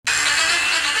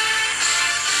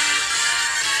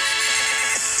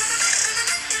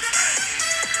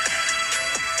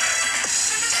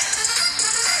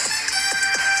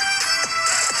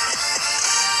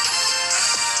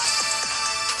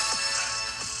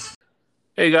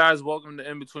Hey guys, welcome to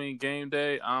In Between Game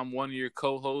Day. I'm one of your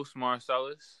co-hosts,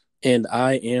 Marcellus, And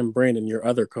I am Brandon, your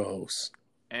other co host.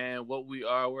 and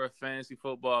we're a fantasy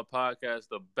football podcast,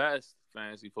 the best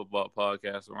fantasy football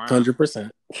podcast around. 100%.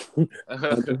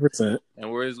 100%.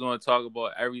 And we're just going to talk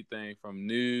about everything from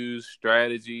news,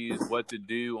 strategies, what to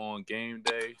do on game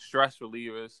day, stress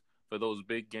relievers for those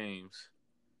big games.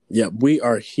 Yeah, we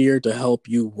are here to help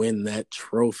you win that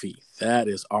trophy. That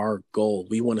is our goal.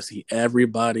 We want to see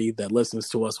everybody that listens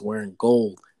to us wearing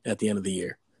gold at the end of the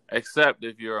year. Except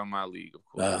if you're in my league, of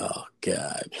course. Oh,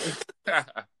 God.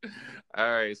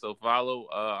 All right, so follow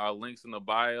our links in the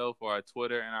bio for our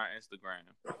Twitter and our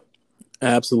Instagram.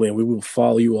 Absolutely. And we will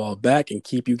follow you all back and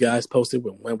keep you guys posted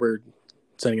when we're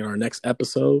sending our next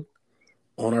episode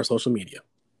on our social media.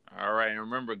 All right, and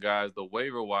remember, guys, the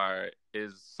waiver wire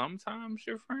is sometimes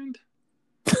your friend.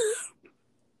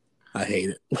 I hate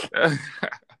it.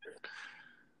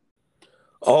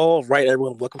 All right,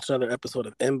 everyone. Welcome to another episode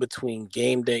of In Between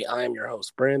Game Day. I am your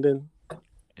host, Brandon.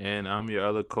 And I'm your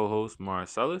other co-host,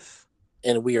 Marcellus.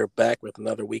 And we are back with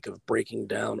another week of breaking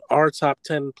down our top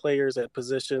 10 players at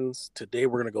positions. Today,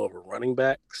 we're going to go over running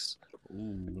backs.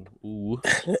 Ooh.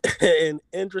 An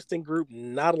interesting group.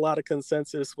 Not a lot of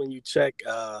consensus when you check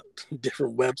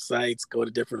different websites, go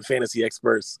to different fantasy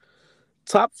experts.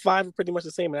 Top 5 are pretty much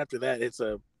the same. And after that, it's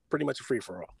pretty much a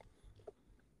free-for-all.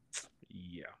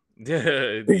 Yeah.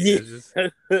 It's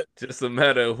just a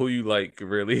matter of who you like,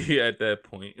 really, at that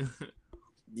point.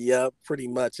 Yeah, pretty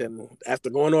much. And after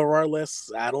going over our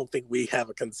lists, I don't think we have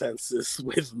a consensus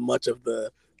with much of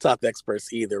the top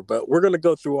experts either. But we're going to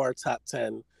go through our top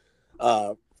 10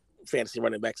 fantasy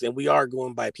running backs. And we are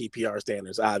going by PPR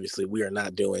standards. Obviously, we are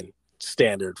not doing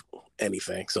standard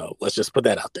anything. So let's just put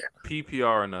that out there.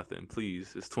 PPR or nothing,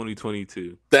 please. It's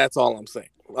 2022. That's all I'm saying.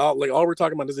 All we're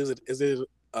talking about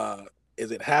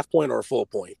is it half point or a full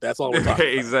point? That's all we're talking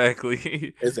about.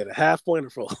 Exactly. Is it a half point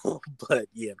or full? But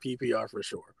yeah, PPR for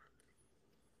sure.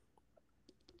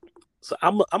 So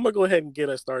I'm gonna go ahead and get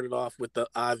us started off with the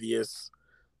obvious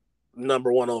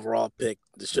number one overall pick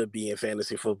that should be in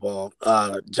fantasy football,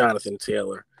 Jonathan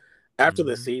Taylor. After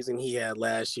the season he had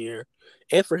last year,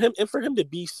 and for him to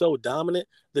be so dominant,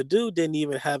 the dude didn't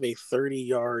even have a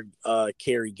 30-yard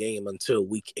carry game until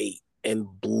week 8 and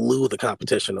blew the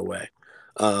competition away.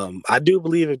 I do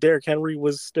believe if Derrick Henry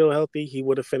was still healthy, he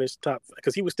would have finished top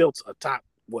because he was still a top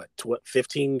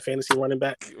 15 fantasy running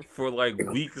back for like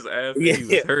weeks after he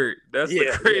was hurt. That's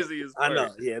the craziest part. I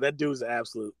know. Yeah, that dude's an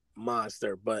absolute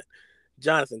monster. But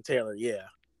Jonathan Taylor, yeah,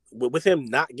 with him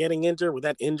not getting injured, with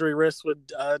that injury risk with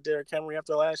Derrick Henry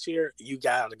after last year, you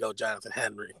got to go Jonathan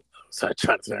Henry. Sorry,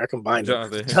 Jonathan. I combined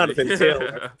Jonathan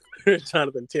Taylor.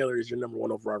 Jonathan Taylor is your number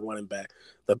one overall running back.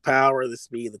 The power, the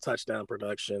speed, the touchdown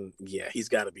production. Yeah, he's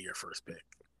got to be your first pick.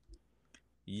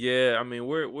 Yeah, I mean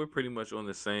we're pretty much on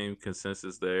the same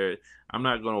consensus there. I'm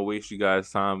not gonna waste you guys'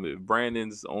 time. If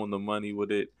Brandon's on the money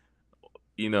with it,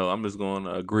 I'm just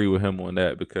gonna agree with him on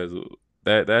that because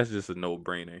that's just a no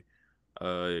brainer.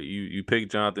 You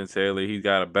pick Jonathan Taylor. He's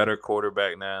got a better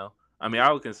quarterback now. I mean,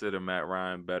 I would consider Matt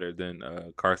Ryan better than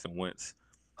Carson Wentz.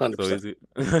 100%.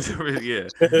 So yeah,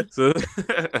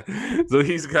 so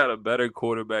he's got a better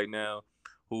quarterback now,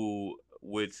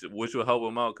 which will help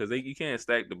him out because you can't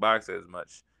stack the box as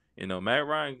much. Matt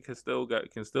Ryan can still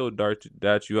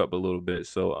dart you up a little bit.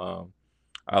 So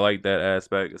I like that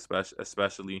aspect,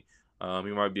 especially.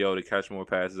 He might be able to catch more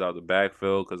passes out the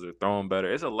backfield because they're throwing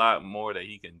better. It's a lot more that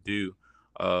he can do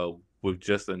with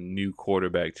just a new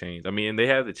quarterback change. I mean, and they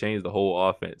have to change the whole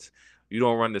offense. You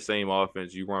don't run the same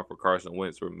offense you run for Carson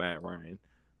Wentz or Matt Ryan.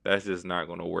 That's just not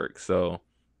going to work. So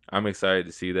I'm excited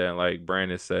to see that. And like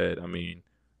Brandon said, I mean,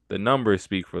 the numbers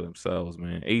speak for themselves,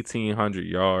 man. 1,800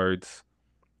 yards,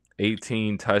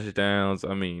 18 touchdowns.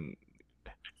 I mean,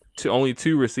 only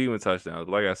 2 receiving touchdowns.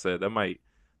 Like I said, that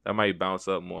might bounce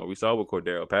up more. We saw what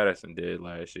Cordero Patterson did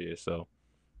last year, so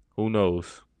who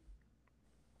knows?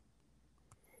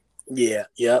 Yeah,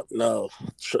 no,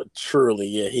 truly,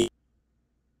 yeah.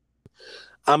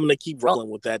 I'm gonna keep rolling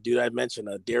with that, dude. I mentioned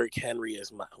Derrick Henry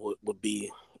would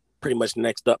be pretty much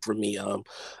next up for me.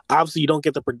 Obviously, you don't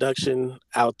get the production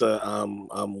out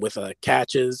the with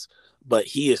catches, but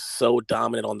he is so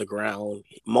dominant on the ground.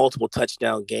 Multiple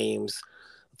touchdown games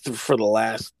for the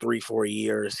last 3-4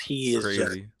 years. He's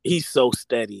so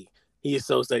steady. He is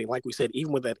so steady. Like we said,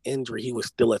 even with that injury, he was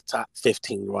still a top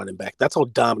 15 running back. That's how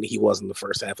dominant he was in the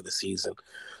first half of the season.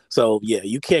 So, yeah,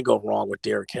 you can't go wrong with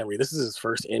Derrick Henry. This is his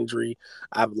first injury.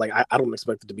 I don't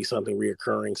expect it to be something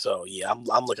reoccurring. So, yeah,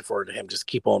 I'm looking forward to him just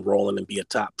keep on rolling and be a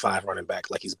top 5 running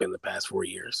back like he's been the past 4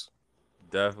 years.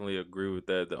 Definitely agree with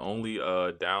that. The only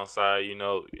downside,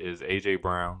 is AJ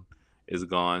Brown is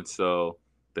gone. So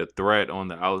the threat on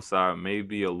the outside may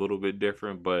be a little bit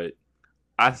different, but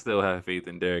I still have faith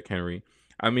in Derrick Henry.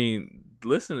 I mean,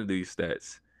 listen to these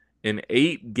stats. In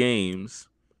 8 games,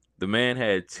 the man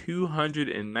had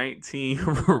 219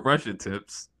 rush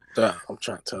attempts, I'm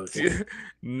trying to tell you.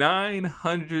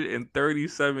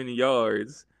 937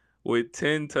 yards with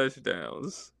 10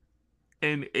 touchdowns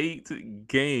in 8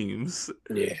 games.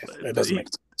 Yeah, that doesn't make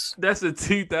sense. That's a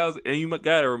 2,000. And you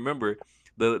got to remember,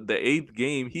 the eighth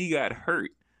game, he got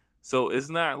hurt. So it's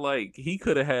not like he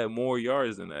could have had more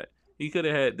yards than that. He could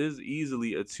have had this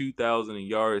easily a 2,000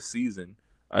 yard season.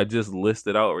 I just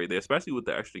listed out right there, especially with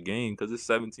the extra game because it's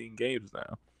 17 games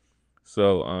now.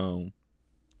 So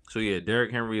yeah,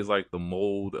 Derrick Henry is like the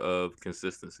mold of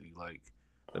consistency. Like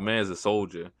the man's a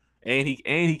soldier, and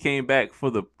he came back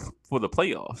for the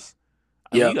playoffs.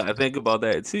 I mean, Yeah, you gotta think about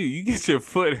that too. You get your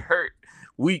foot hurt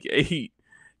week 8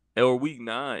 or week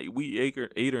 9, week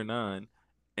 8 or 9,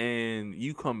 and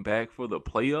you come back for the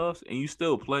playoffs and you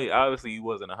still play. Obviously, you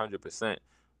wasn't 100%,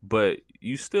 but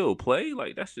you still play.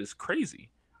 Like that's just crazy.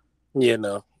 yeah,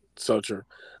 no, so true.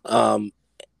 Um,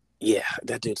 yeah,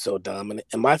 that dude's so dominant.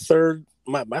 And my third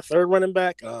running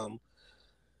back,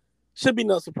 should be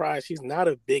no surprise. He's not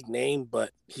a big name,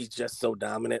 but he's just so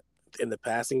dominant in the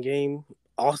passing game.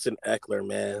 Austin Eckler,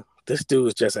 man, this dude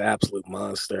is just an absolute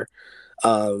monster.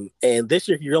 And this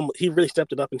year he really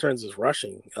stepped it up in terms of his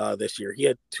rushing. This year he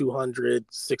had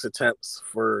 206 attempts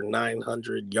for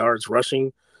 900 yards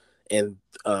rushing and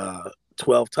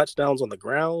 12 touchdowns on the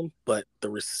ground. But the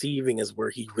receiving is where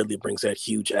he really brings that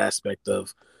huge aspect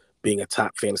of being a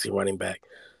top fantasy running back.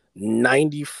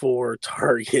 94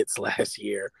 targets last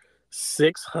year,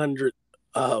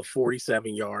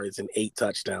 647 yards and 8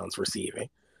 touchdowns receiving.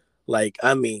 Like,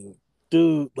 I mean,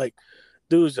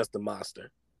 dude's just a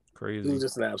monster. Crazy. Dude's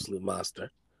just an absolute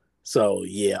monster. So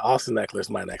yeah, Austin Eckler's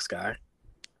my next guy.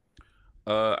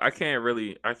 I can't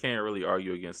really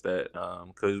argue against that.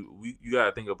 Because you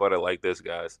gotta think about it like this,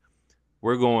 guys.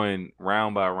 We're going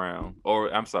round by round,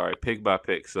 or I'm sorry, pick by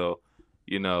pick. So,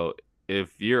 you know,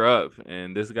 if you're up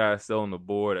and this guy's still on the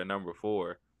board at number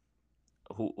 4,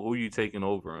 who are you taking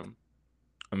over him?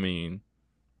 I mean,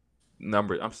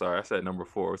 I'm sorry, I said number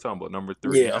 4. We're talking about number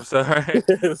 3. Yeah. I'm sorry,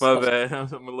 my bad.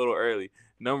 I'm a little early.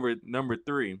 Number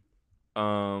 3.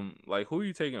 Like who are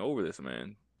you taking over this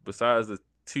man? Besides the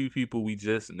 2 people we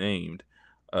just named,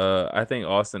 I think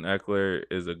Austin Eckler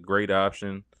is a great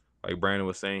option. Like Brandon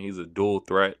was saying, he's a dual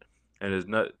threat, and there's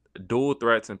not dual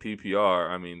threats in PPR.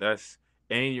 I mean,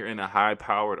 and you're in a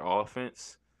high-powered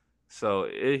offense, so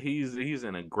he's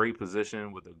in a great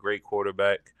position with a great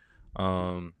quarterback.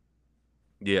 Um,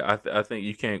 yeah, I think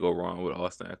you can't go wrong with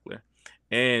Austin Eckler.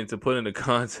 And to put into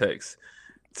context,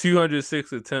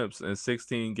 206 attempts in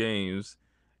 16 games,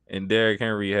 and Derrick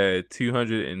Henry had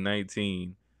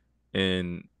 219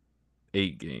 in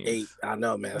 8 games. 8, I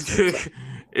know, man.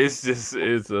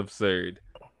 It's absurd.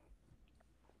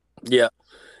 Yeah.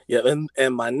 Yeah,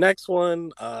 and my next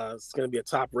one is going to be a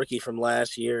top rookie from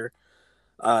last year,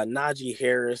 Najee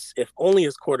Harris. If only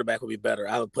his quarterback would be better,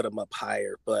 I would put him up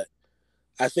higher. But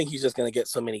I think he's just going to get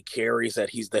so many carries that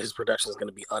his production is going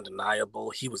to be undeniable.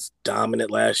 He was dominant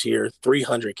last year,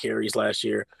 300 carries last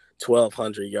year,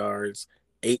 1,200 yards,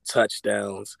 8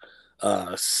 touchdowns,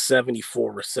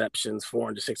 74 receptions,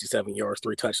 467 yards,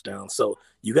 3 touchdowns. So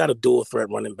you got a dual threat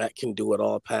running back, can do it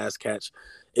all, pass catch.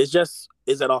 It's just,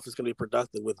 is that offense going to be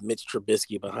productive with Mitch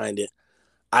Trubisky behind it?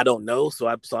 I don't know. So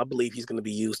I believe he's going to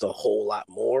be used a whole lot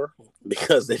more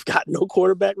because they've got no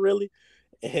quarterback really.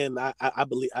 And I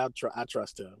believe I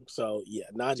trust him. So yeah,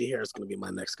 Najee Harris is going to be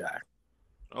my next guy.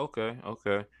 Okay.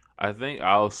 I think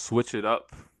I'll switch it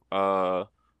up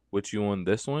with you on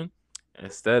this one.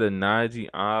 Instead of Najee,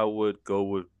 I would go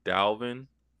with Dalvin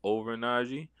over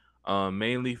Najee.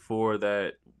 Mainly for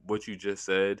that what you just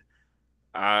said.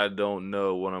 I don't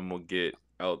know what I'm gonna get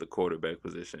out the quarterback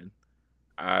position.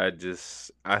 I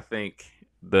think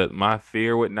that my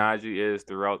fear with Najee is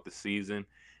throughout the season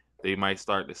they might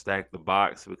start to stack the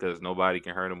box because nobody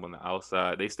can hurt them on the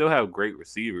outside. They still have great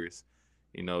receivers,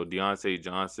 Deontay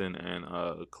Johnson and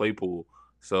Claypool,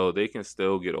 so they can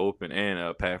still get open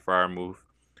and Pat Freiermuth.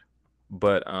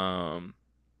 But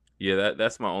yeah,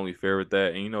 that's my only fear with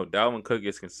that. And Dalvin Cook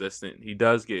is consistent. He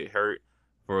does get hurt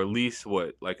for at least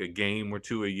like a game or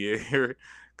 2 a year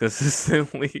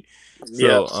consistently.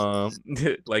 Yeah. So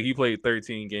like he played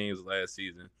 13 games last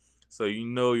season. So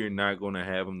you're not going to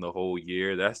have him the whole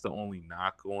year. That's the only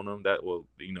knock on him.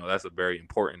 That's a very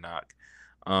important knock.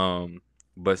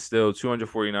 But still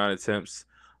 249 attempts,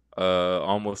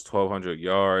 almost 1,200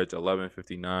 yards,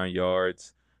 1,159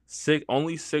 yards,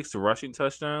 only 6 rushing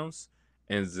touchdowns,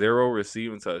 and 0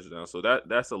 receiving touchdowns. So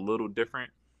that's a little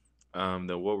different than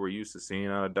what we're used to seeing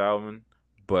out of Dalvin.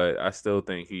 But I still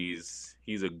think he's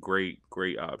a great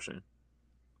option.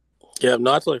 Yeah,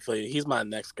 no, I totally feel you. He's my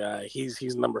next guy.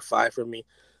 He's number 5 for me.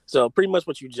 So pretty much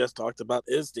what you just talked about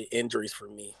is the injuries for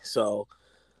me. So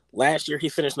last year he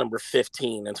finished number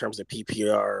 15 in terms of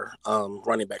PPR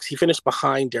running backs. He finished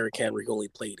behind Derrick Henry, who only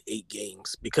played 8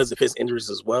 games because of his injuries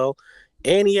as well.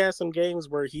 And he had some games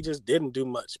where he just didn't do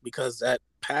much because that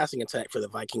passing attack for the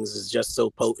Vikings is just so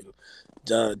potent.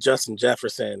 Justin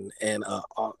Jefferson and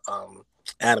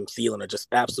Adam Thielen are just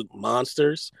absolute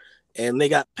monsters, and they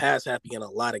got pass happy in a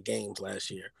lot of games last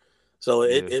year. So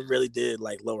it, Yeah. it really did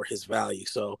like lower his value.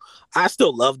 So I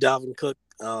still love Dalvin Cook.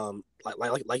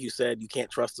 Like you said, you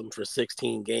can't trust him for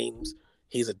 16 games.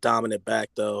 He's a dominant back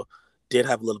though. Did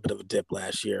have a little bit of a dip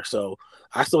last year, so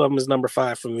I still have him as number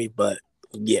 5 for me. But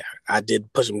yeah, I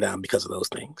did push him down because of those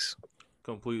things.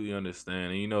 Completely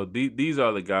understand. And these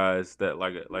are the guys that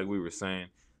like we were saying,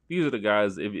 these are the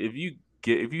guys if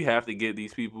you have to get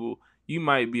these people, you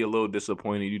might be a little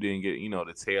disappointed you didn't get,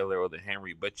 the Taylor or the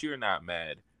Henry, but you're not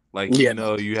mad. Like, Yeah,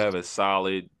 no, you have a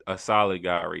solid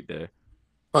guy right there.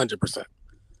 100%.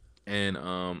 And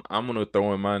I'm gonna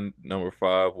throw in my number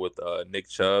 5 with Nick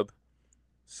Chubb.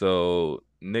 So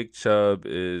Nick Chubb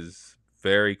is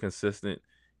very consistent.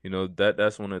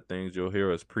 That's one of the things you'll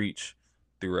hear us preach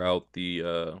throughout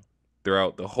the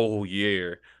whole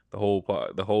year, the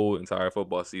whole entire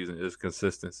football season is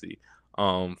consistency.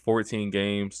 14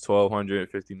 games,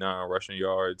 1,259 rushing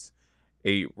yards,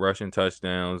 8 rushing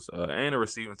touchdowns, and a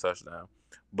receiving touchdown.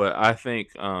 But I think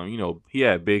he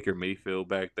had Baker Mayfield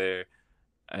back there,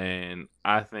 and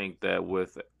I think that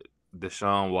with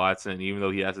Deshaun Watson, even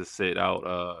though he has to sit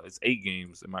out, it's 8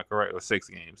 games. Am I correct? Or 6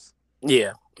 games?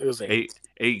 Yeah, it was 8.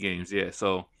 Eight games. Yeah.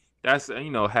 So that's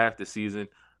half the season.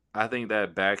 I think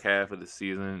that back half of the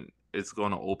season it's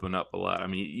going to open up a lot. I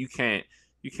mean, you can't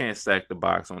stack the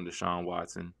box on Deshaun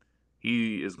Watson.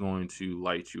 He is going to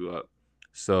light you up.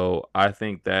 So I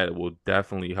think that will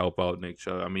definitely help out Nick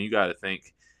Chubb. I mean, you got to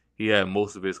think he had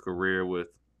most of his career with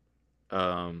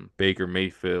Baker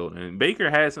Mayfield, and Baker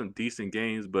had some decent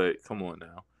games, but come on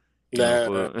now, Nah.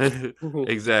 for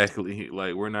exactly,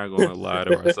 like, we're not going to lie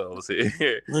to ourselves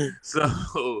here.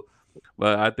 So,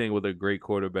 but I think with a great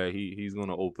quarterback, he's going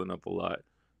to open up a lot.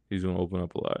 He's going to open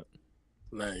up a lot.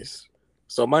 Nice.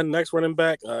 So my next running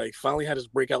back, he finally had his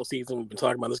breakout season. We've been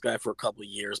talking about this guy for a couple of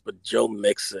years, but Joe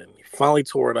Mixon, he finally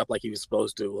tore it up like he was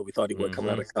supposed to. What we thought he would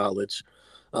coming out Hmm. of college.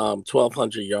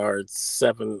 1,200 yards,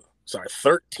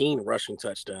 13 rushing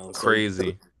touchdowns. So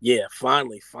Crazy. yeah,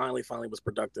 finally was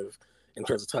productive in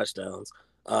terms of touchdowns.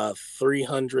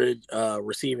 300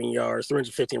 receiving yards,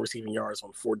 315 receiving yards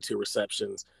on 42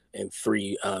 receptions and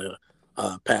 3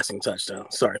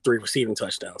 receiving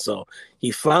touchdowns. So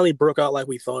he finally broke out like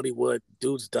we thought he would.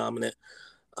 Dude's dominant.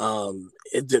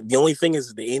 The only thing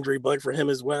is the injury bug for him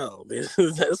as well. There's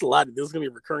a lot. There's gonna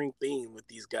be a recurring theme with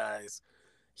these guys.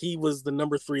 He was the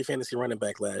number 3 fantasy running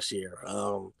back last year.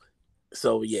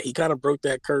 So yeah, he kind of broke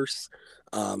that curse.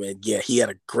 And yeah, he had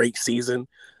a great season.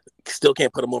 Still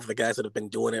can't put him over the guys that have been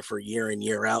doing it for year in,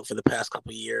 year out for the past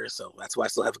couple of years. So that's why I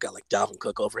still have a guy like Dalvin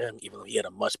Cook over him, even though he had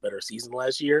a much better season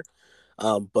last year.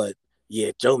 But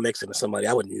yeah, Joe Mixon is somebody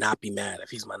I would not be mad if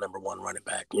he's my number 1 running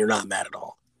back. You're not mad at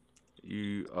all.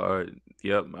 You are,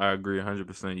 yep, I agree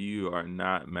 100%. You are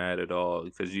not mad at all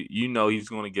because you know he's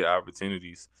going to get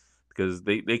opportunities because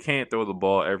they can't throw the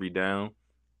ball every down,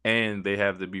 and they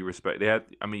have to be respect.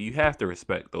 I mean, you have to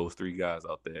respect those 3 guys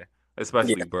out there, Yeah,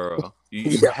 especially Burrow. You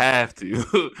yeah, have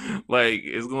to. Like,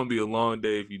 it's going to be a long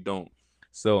day if you don't.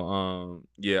 So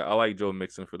yeah, I like Joe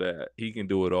Mixon for that. He can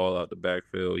do it all out the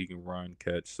backfield. He can run,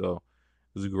 catch. So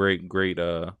it's a great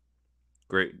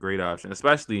option,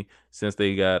 especially since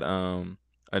they got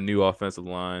a new offensive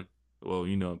line. Well,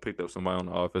 picked up somebody on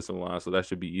the offensive line, so that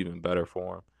should be even better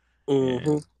for him. mm-hmm,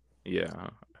 And yeah,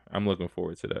 I'm looking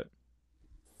forward to that.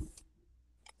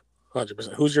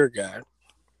 100%. Who's your guy?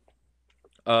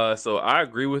 So I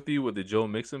agree with you with the Joe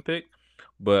Mixon pick,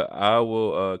 but I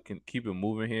will keep it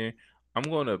moving here. I'm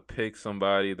gonna pick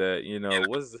somebody that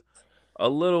was a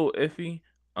little iffy.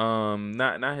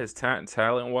 Not his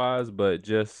talent wise, but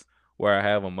just where I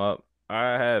have him up. I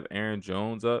have Aaron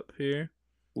Jones up here.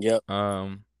 Yep.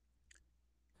 Um,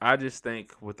 I just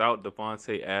think without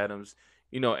Devontae Adams,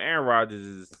 Aaron Rodgers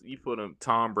is you put him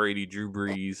Tom Brady, Drew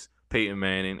Brees, Peyton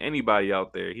Manning, anybody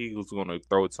out there, he was gonna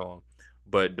throw to him.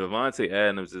 But Devontae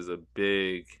Adams is a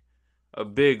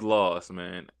big loss,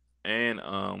 man. And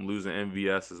losing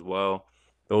MVS as well.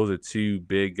 Those are 2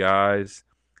 big guys.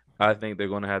 I think they're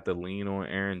gonna have to lean on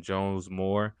Aaron Jones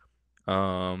more.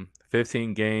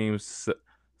 15 games,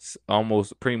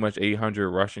 almost pretty much 800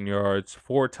 rushing yards,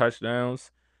 4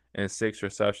 touchdowns, and 6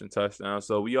 reception touchdowns.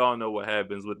 So we all know what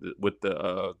happens with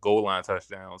the goal line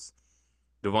touchdowns.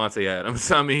 Devontae Adams.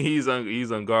 I mean, he's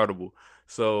unguardable.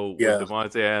 So with Yeah,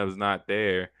 Devontae Adams not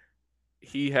there,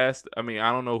 he has to, I mean,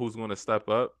 I don't know who's going to step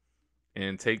up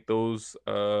and take those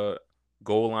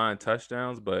goal line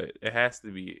touchdowns, but it has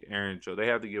to be Aaron Jones. They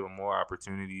have to give him more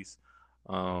opportunities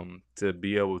to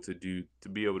be able to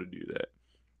do that.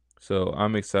 So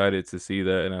I'm excited to see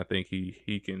that, and I think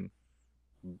he can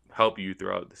help you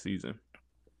throughout the season.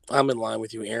 I'm in line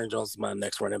with you. Aaron Jones is my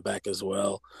next running back as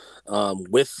well.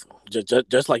 With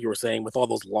just like you were saying, with all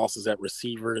those losses at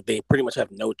receiver, they pretty much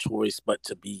have no choice but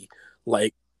to be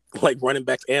like running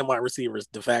backs and wide receivers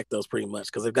de facto pretty much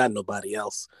because they've got nobody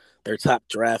else. Their top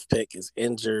draft pick is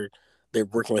injured. They're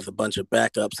working with a bunch of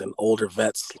backups and older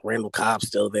vets. Randall Cobb's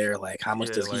still there. Like, how much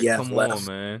Yeah, does he like have come on, left?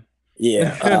 man.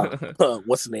 Yeah.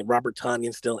 What's his name? Robert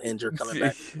Tonyan still injured, coming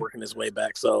back, working his way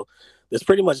back. So there's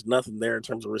pretty much nothing there in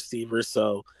terms of receivers.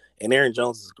 So, and Aaron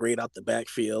Jones is great out the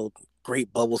backfield,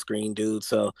 great bubble screen dude.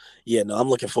 So yeah, no, I'm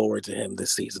looking forward to him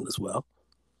this season as well.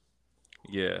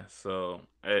 Yeah, so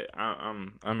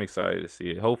I'm excited to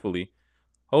see it. Hopefully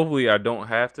I don't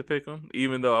have to pick him,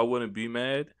 even though I wouldn't be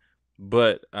mad.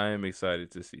 But I am excited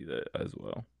to see that as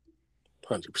well.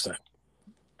 100%.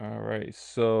 All right,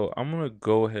 so I'm gonna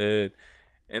go ahead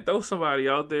and throw somebody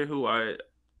out there who I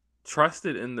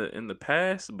trusted in the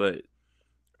past, but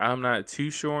I'm not too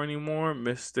sure anymore.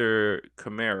 Mr.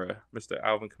 Kamara, Mr.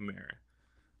 Alvin Kamara.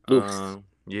 Oof.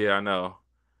 Yeah,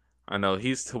 I know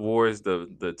he's towards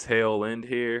the tail end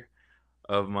here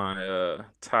of my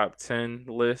top 10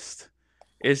 list.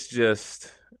 It's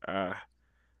just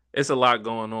it's a lot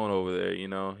going on over there, you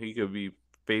know. He could be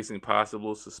facing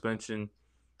possible suspension.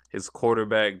 His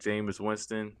quarterback Jameis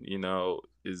Winston, you know,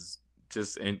 is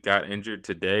got injured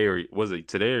today, or was it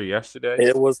today or yesterday?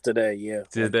 It was today, yeah. Like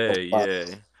Today, yeah.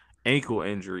 Ankle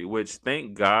injury, which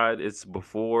thank God it's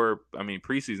before, I mean,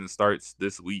 preseason starts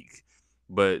this week,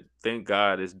 but thank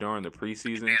God it's during the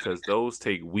preseason because those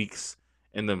take weeks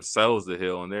in themselves to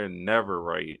heal and they're never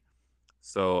right.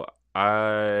 So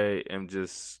I am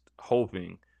just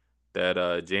hoping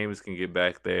that James can get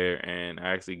back there and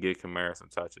actually get Kamara some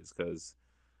touches because,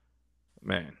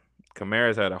 man,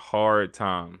 Kamara's had a hard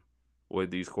time with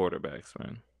these quarterbacks,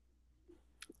 man.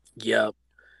 Yeah.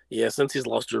 Yeah, since he's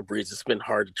lost Drew Brees, it's been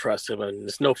hard to trust him, and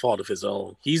it's no fault of his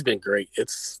own. He's been great.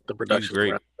 It's the He's production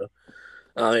great. around him.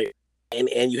 Uh,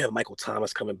 and you have Michael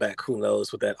Thomas coming back. Who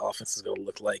knows what that offense is going to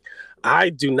look like? I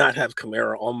do not have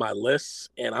Kamara on my list,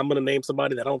 and I'm going to name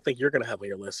somebody that I don't think you're going to have on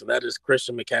your list, and that is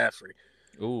Christian McCaffrey.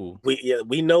 Ooh.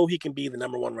 We know he can be the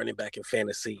number one running back in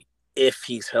fantasy if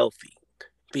he's healthy.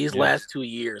 These Yes. last 2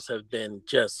 years have been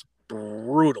just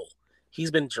brutal. He's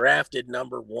been drafted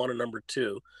number one or number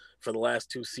two for the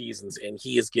last 2 seasons, and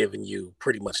he has given you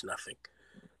pretty much nothing.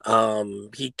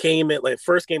 He came in like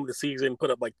first game of the season,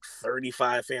 put up like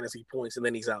 35 fantasy points, and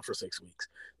then he's out for 6 weeks.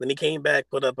 Then he came back,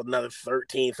 put up another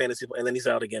 13 fantasy, and then he's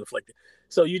out again.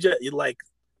 So you like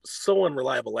so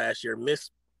unreliable last year.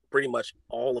 Missed pretty much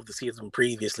all of the season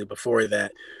previously. Before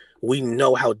that, we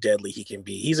know how deadly he can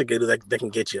be. He's a guy that can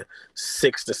get you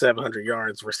 600 to 700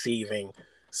 yards receiving,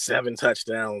 7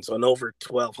 touchdowns, and over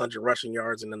 1,200 rushing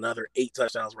yards, and another 8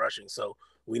 touchdowns rushing. So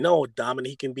we know how dominant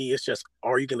he can be. It's just,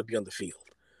 are you going to be on the field?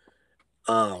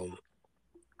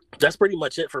 That's pretty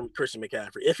much it for Christian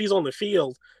McCaffrey. If he's on the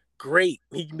field, great.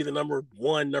 He can be the number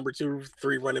one, number two,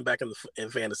 three running back in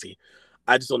fantasy.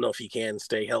 I just don't know if he can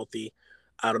stay healthy.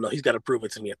 I don't know. He's got to prove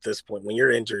it to me at this point. When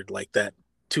you're injured like that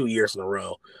 2 years in a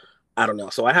row, I don't know.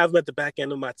 So I have him at the back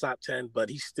end of my top 10, but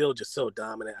he's still just so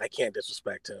dominant. I can't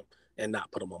disrespect him and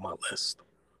not put him on my list.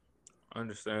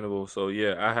 Understandable. So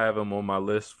yeah, I have him on my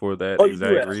list for that Oh, you do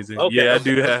exact have reason. him. Okay, Yeah, I okay.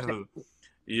 do have him.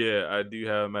 Yeah, I do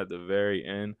have him at the very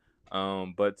end.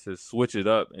 But to switch it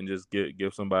up and just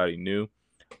give somebody new,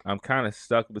 I'm kind of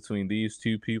stuck between these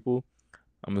two people.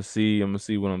 I'm gonna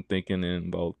see what I'm thinking in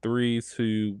about 3,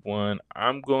 2, 1.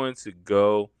 I'm going to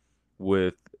go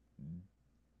with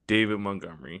David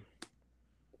Montgomery.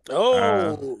 Uh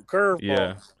Oh, curveball.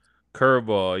 yeah.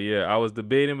 Curveball, yeah. I was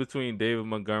debating between David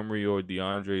Montgomery or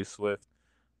DeAndre Swift.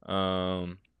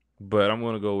 Um, but I'm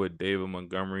gonna go with David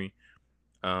Montgomery.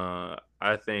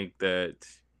 I think that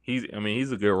he's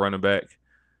a good running back.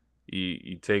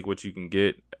 You take what you can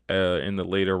get in the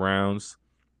later rounds.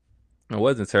 It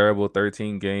wasn't terrible.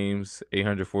 13 games,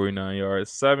 849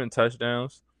 yards, 7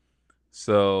 touchdowns.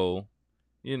 So,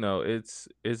 you know, it's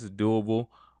doable.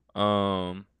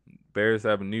 Um, Bears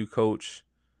have a new coach.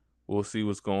 We'll see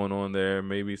what's going on there.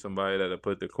 Maybe somebody that'll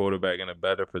put the quarterback in a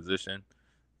better position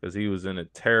because he was in a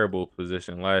terrible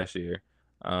position last year.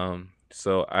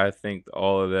 So I think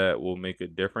all of that will make a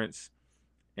difference,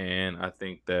 and I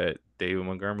think that David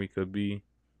Montgomery could be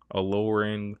a lower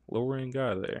end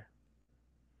guy there.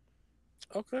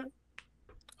 Okay.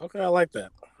 Okay, I like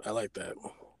that. I like that.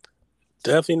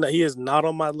 Definitely, he is not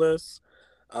on my list.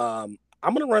 I'm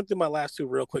gonna run through my last two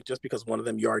real quick, just because one of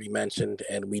them you already mentioned,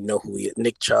 and we know who he is.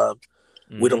 Nick Chubb.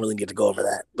 We don't really need to go over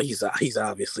that, but he's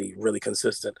obviously really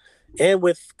consistent. And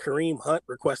with Kareem Hunt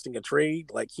requesting a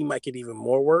trade, like he might get even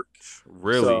more work.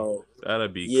 Really, so,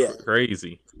 that'd be yeah,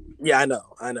 crazy. yeah, I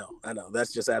know.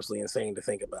 That's just absolutely insane to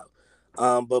think about.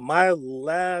 But my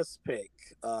last pick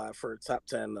for top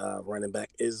 10 running back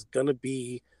is gonna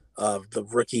be the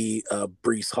rookie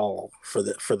Brees Hall for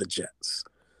the Jets.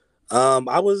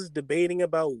 I was debating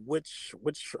about which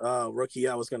rookie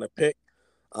I was gonna pick.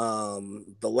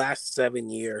 The last 7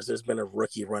 years, there's been a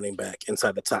rookie running back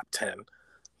inside the top 10.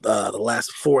 The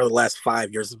last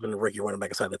 5 years has been a rookie running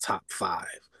back inside the top 5.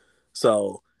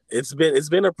 So it's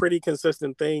been a pretty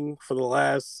consistent thing for the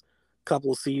last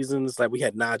couple of seasons. Like we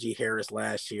had Najee Harris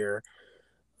last year,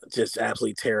 just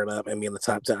absolutely tearing up and be in the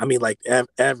top 10. I mean, like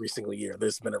every single year,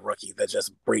 there's been a rookie that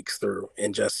just breaks through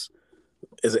and just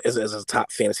is a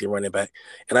top fantasy running back.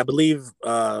 And I believe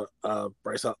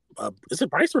Bryce, is it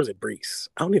Bryce or is it Brees?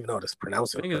 I don't even know how to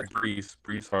pronounce I it. think it's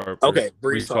Brees Hall. Okay,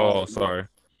 Brees Hall. Sorry.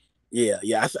 Yeah.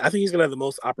 I think he's gonna have the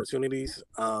most opportunities.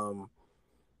 In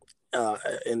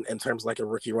terms of like a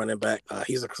rookie running back,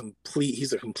 he's a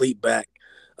complete back.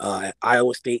 At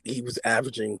Iowa State, he was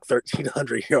averaging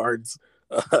 1,300 yards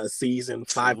a season,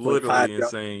 5.5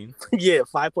 insane. Yeah,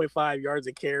 5.5 yards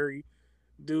a carry.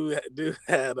 Dude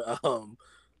had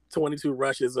 22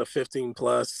 rushes of 15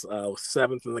 plus,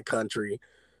 7th in the country.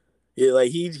 Yeah, like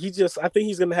he just, I think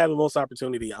he's gonna have the most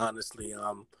opportunity, honestly.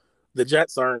 The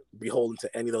Jets aren't beholden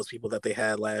to any of those people that they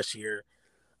had last year.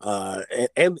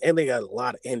 And they got a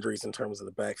lot of injuries in terms of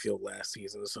the backfield last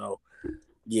season. So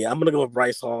yeah, I'm gonna go with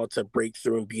Bryce Hall to break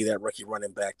through and be that rookie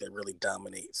running back that really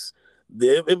dominates.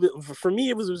 For me,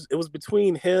 it was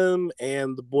between him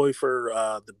and the boy for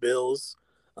the Bills,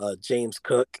 James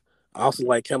Cook. I also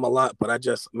like him a lot, but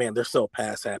they're so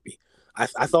pass happy. I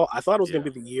thought it was gonna be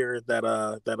the year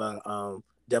that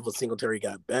Devin Singletary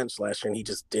got benched last year, and he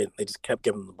just didn't. They just kept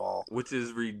giving him the ball, which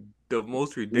is the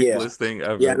most ridiculous thing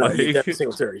ever. Yeah, no, Devin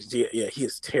Singletary. Yeah, he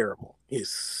is terrible. He is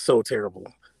so terrible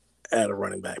at a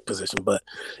running back position. But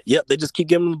yep, they just keep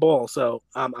giving him the ball. So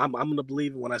I'm gonna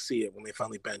believe it when I see it when they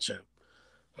finally bench him.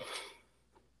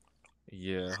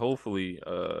 Yeah, hopefully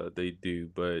they do,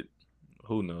 but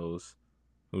who knows?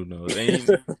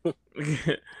 And,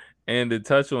 and to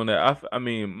touch on that, I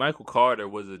mean Michael Carter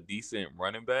was a decent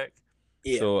running back.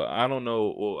 Yeah. So I don't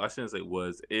know. Well, I shouldn't say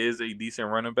is a decent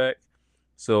running back.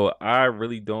 So I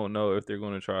really don't know if they're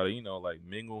going to try to, like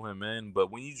mingle him in.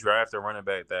 But when you draft a running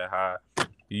back that high,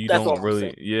 that's don't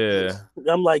really,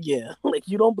 I'm like, like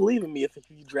you don't believe in me if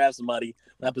you draft somebody in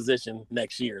that position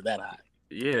next year that high.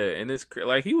 Yeah, and it's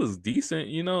like he was decent.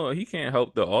 He can't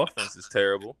help the offense is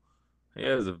terrible. He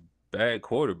has a bad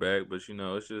quarterback, but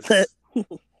it's just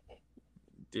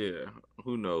yeah,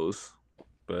 who knows?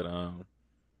 But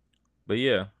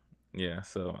yeah.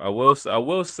 So I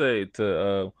will say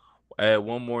to add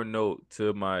one more note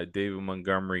to my David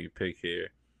Montgomery pick here.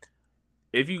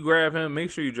 If you grab him,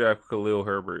 make sure you draft Khalil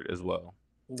Herbert as well.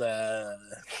 Yeah,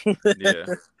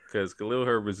 because Khalil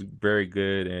Herbert's very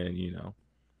good, and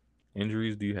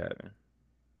injuries do happen.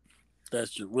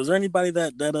 That's true. Was there anybody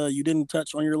that you didn't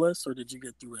touch on your list, or did you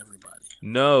get through everybody?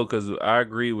 No, because I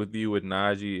agree with you with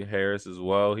Najee Harris as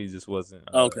well. He just wasn't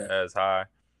as high.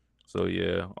 So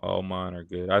yeah, all mine are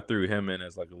good. I threw him in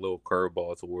as like a little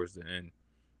curveball towards the end.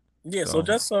 Yeah, so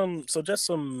just some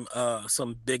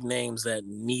big names that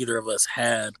neither of us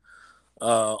had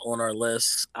on our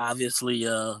list. Obviously,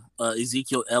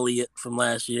 Ezekiel Elliott from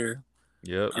last year.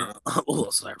 Yep.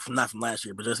 Sorry, not from last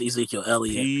year, but just Ezekiel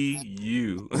Elliott.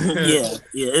 PU. yeah.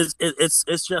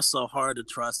 It's just so hard to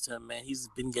trust him, man. He's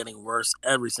been getting worse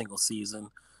every single season.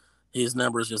 His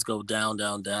numbers just go down,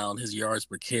 down, down. His yards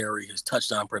per carry, his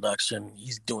touchdown production.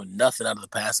 He's doing nothing out of the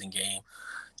passing game.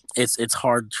 It's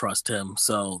hard to trust him.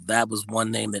 So that was one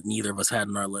name that neither of us had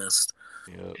on our list.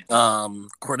 Yep.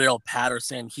 Cordell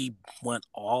Patterson, he went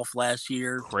off last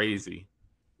year. Crazy.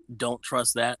 Don't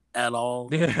trust that at all.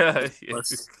 Yeah.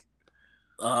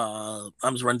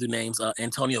 I'm just running through names.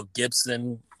 Antonio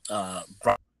Gibson,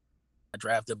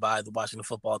 drafted by the Washington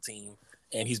football team,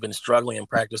 and he's been struggling in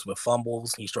practice with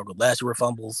fumbles. He struggled last year with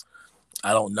fumbles.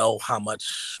 I don't know how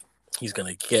much he's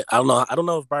gonna get. I don't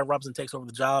know if Brian Robinson takes over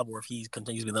the job or if he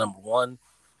continues to be the number one.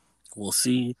 We'll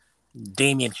see.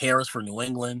 Damian Harris for New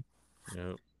England.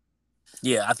 Yep.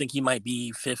 Yeah, I think he might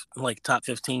be top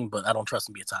 15, but I don't trust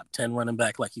him to be a top 10 running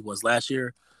back like he was last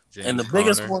year. And James the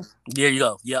biggest Conner. one, there you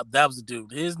go. Yep, that was the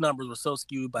dude. His numbers were so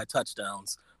skewed by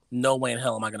touchdowns. No way in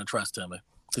hell am I going to trust him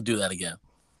to do that again.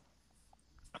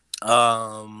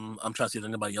 I'm trying to see if there's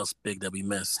anybody else big that we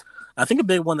missed. I think a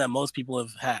big one that most people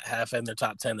have had in their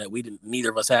top 10 that neither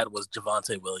of us had was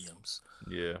Javonte Williams.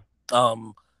 Yeah.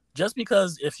 Just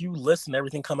because if you listen to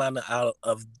everything come out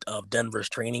of Denver's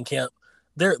training camp,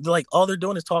 they're like all they're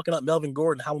doing is talking up Melvin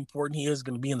Gordon, how important he is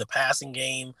going to be in the passing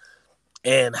game,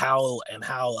 and how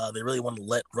they really want to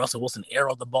let Russell Wilson air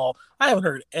out the ball. I haven't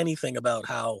heard anything about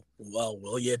how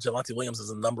Javonte Williams is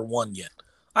the number one yet.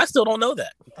 I still don't know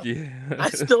that. Yeah. I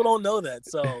still don't know that.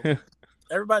 So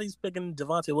everybody's picking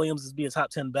Javonte Williams as be a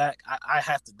top 10 back. I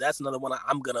have to. That's another one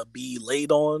I'm gonna be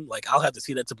late on. Like I'll have to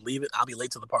see that to believe it. I'll be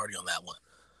late to the party on that one.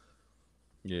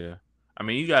 Yeah. I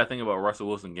mean, you gotta think about Russell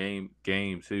Wilson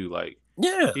game too. Like,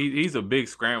 yeah, he's a big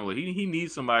scrambler. He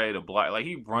needs somebody to block. Like,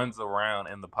 he runs around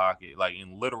in the pocket, like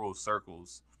in literal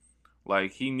circles.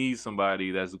 Like, he needs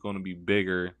somebody that's going to be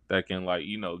bigger that can, like,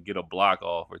 get a block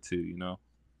off or two.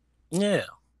 Yeah.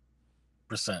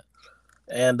 %.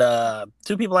 And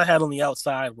two people I had on the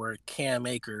outside were Cam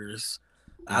Akers.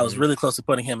 Mm-hmm. I was really close to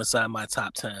putting him inside my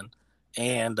top 10.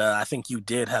 And I think you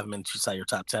did have him inside your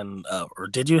top 10. Or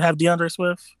did you have DeAndre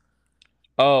Swift?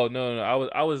 Oh, no.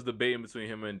 I was debating between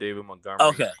him and David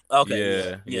Montgomery.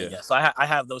 Okay. Yeah. So I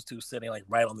have those two sitting like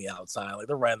right on the outside. Like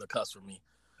they're right on the cusp for me.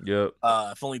 Yep.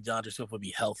 If only DeAndre Swift would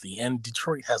be healthy. And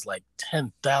Detroit has like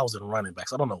 10,000 running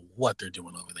backs. I don't know what they're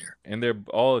doing over there. And they're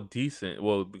all decent.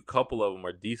 Well, a couple of them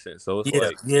are decent. So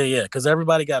it's because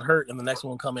everybody got hurt, and the next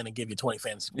one come in and give you 20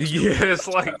 fantasy points. Yeah, it's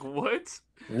like, what?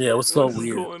 Yeah, it was so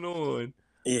weird. What's going on?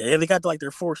 Yeah, they got to like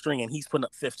their fourth string, and he's putting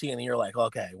up 15, and you're like,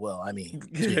 okay, well, I mean,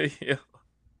 yeah.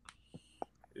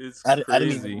 It's I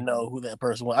didn't even know who that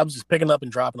person was. I was just picking up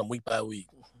and dropping them week by week.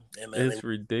 And it's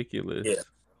ridiculous.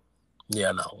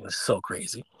 Yeah, no, it's so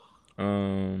crazy.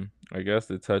 I guess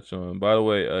to touch on. By the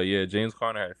way, James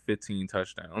Conner had 15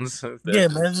 touchdowns. Yeah,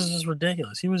 man, this is just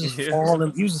ridiculous. He was just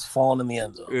falling. He was just falling in the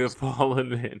end zone. Yeah,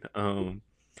 falling in.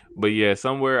 But yeah,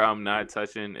 somewhere I'm not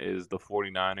touching is the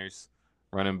 49ers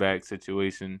running back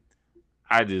situation.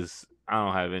 I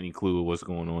don't have any clue what's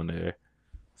going on there.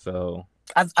 So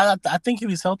I think if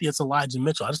he's healthy, it's Elijah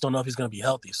Mitchell. I just don't know if he's going to be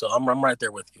healthy. So I'm right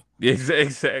there with you.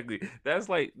 Exactly. That's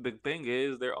like the thing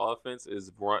is their offense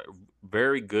is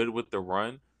very good with the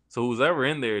run. So who's ever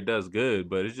in there does good,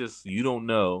 but it's just you don't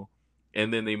know,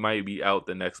 and then they might be out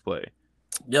the next play.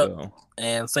 Yep. So.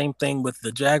 And same thing with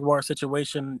the Jaguar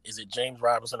situation. Is it James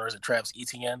Robinson or is it Travis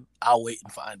Etienne? I'll wait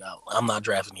and find out. I'm not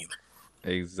drafting either.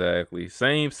 Exactly.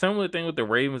 Similar thing with the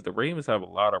Ravens. The Ravens have a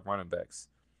lot of running backs.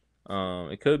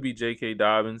 It could be J.K.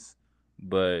 Dobbins,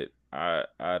 but I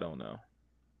don't know.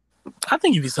 I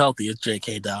think if he's healthy, it's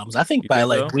J.K. Dobbins. I think by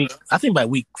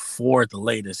week 4 at the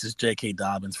latest, it's J.K.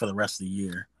 Dobbins for the rest of the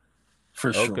year,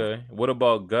 for sure. Okay. What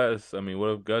about Gus? I mean, what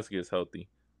if Gus gets healthy?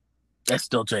 That's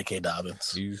still J.K.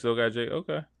 Dobbins. You still got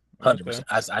Okay. 100%.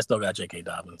 I still got J.K.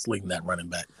 Dobbins leading that running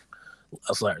back.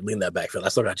 Leading that backfield. I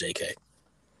still got J.K.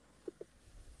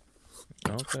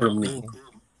 Okay. For me,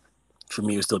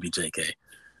 it would still be J.K.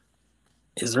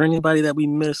 Is there anybody that we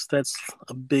missed that's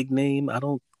a big name? I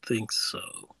don't think so.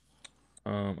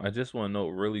 I just want to note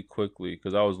really quickly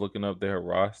because I was looking up their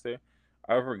roster.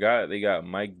 I forgot they got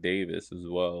Mike Davis as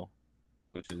well,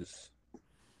 which is.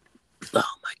 Oh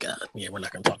my God! Yeah, we're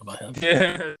not going to talk about him.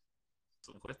 Yeah.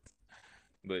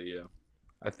 But yeah,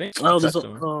 I think.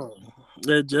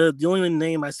 The only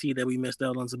name I see that we missed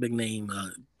out on is a big name,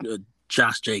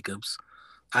 Josh Jacobs.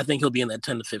 I think he'll be in that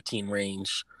 10 to 15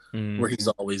 range where he's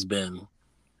always been.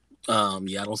 I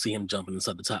don't see him jumping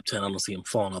inside the top 10. I don't see him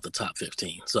falling off the top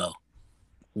 15. So,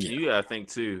 yeah. You gotta think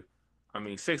too. I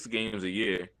mean, 6 games a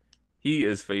year. He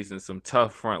is facing some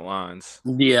tough front lines.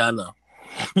 Yeah, I know.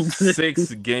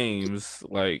 6 games,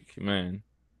 like, man.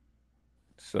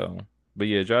 So, but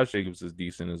yeah, Josh Jacobs is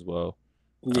decent as well.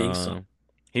 Yeah,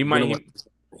 he might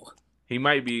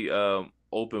be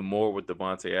open more with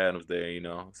Devontae Adams there.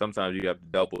 Sometimes you have to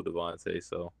double Devontae,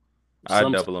 so. I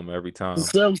double him every time.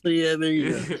 Yeah, there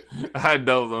you go. I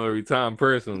double him every time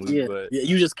personally. Yeah, but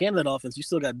you just can't that offense. You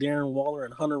still got Darren Waller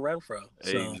and Hunter Renfrow.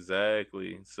 So.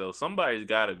 Exactly. So somebody's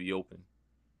got to be open.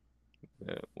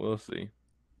 Yeah, we'll see.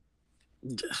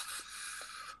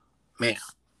 Man.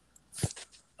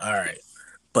 All right.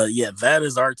 But yeah, that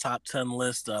is our top 10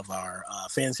 list of our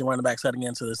fantasy running backs heading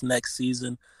into this next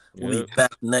season. We'll be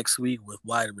back next week with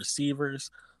wide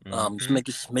receivers.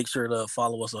 Just make sure to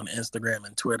follow us on Instagram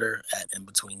and Twitter at In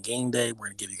Between Game Day. We're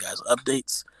going to give you guys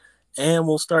updates. And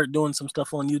we'll start doing some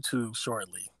stuff on YouTube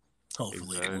shortly.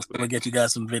 Hopefully, Exactly. we'll get you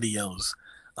guys some videos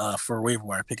for waiver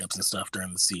wire pickups and stuff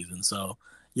during the season. So,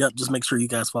 yep, just make sure you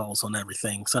guys follow us on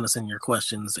everything. Send us in your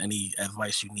questions, any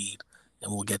advice you need,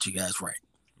 and we'll get you guys right.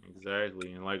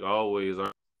 Exactly. And like always,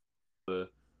 our to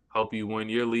help you win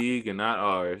your league and not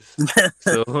ours.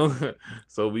 So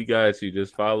so we got you.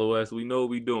 Just follow us. We know what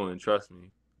we doing. Trust me.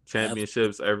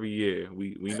 Championships every year.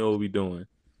 We know what we doing.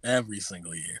 Every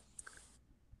single year.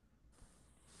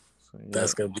 So, yeah.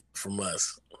 That's gonna be from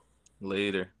us.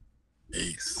 Later.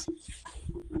 Peace.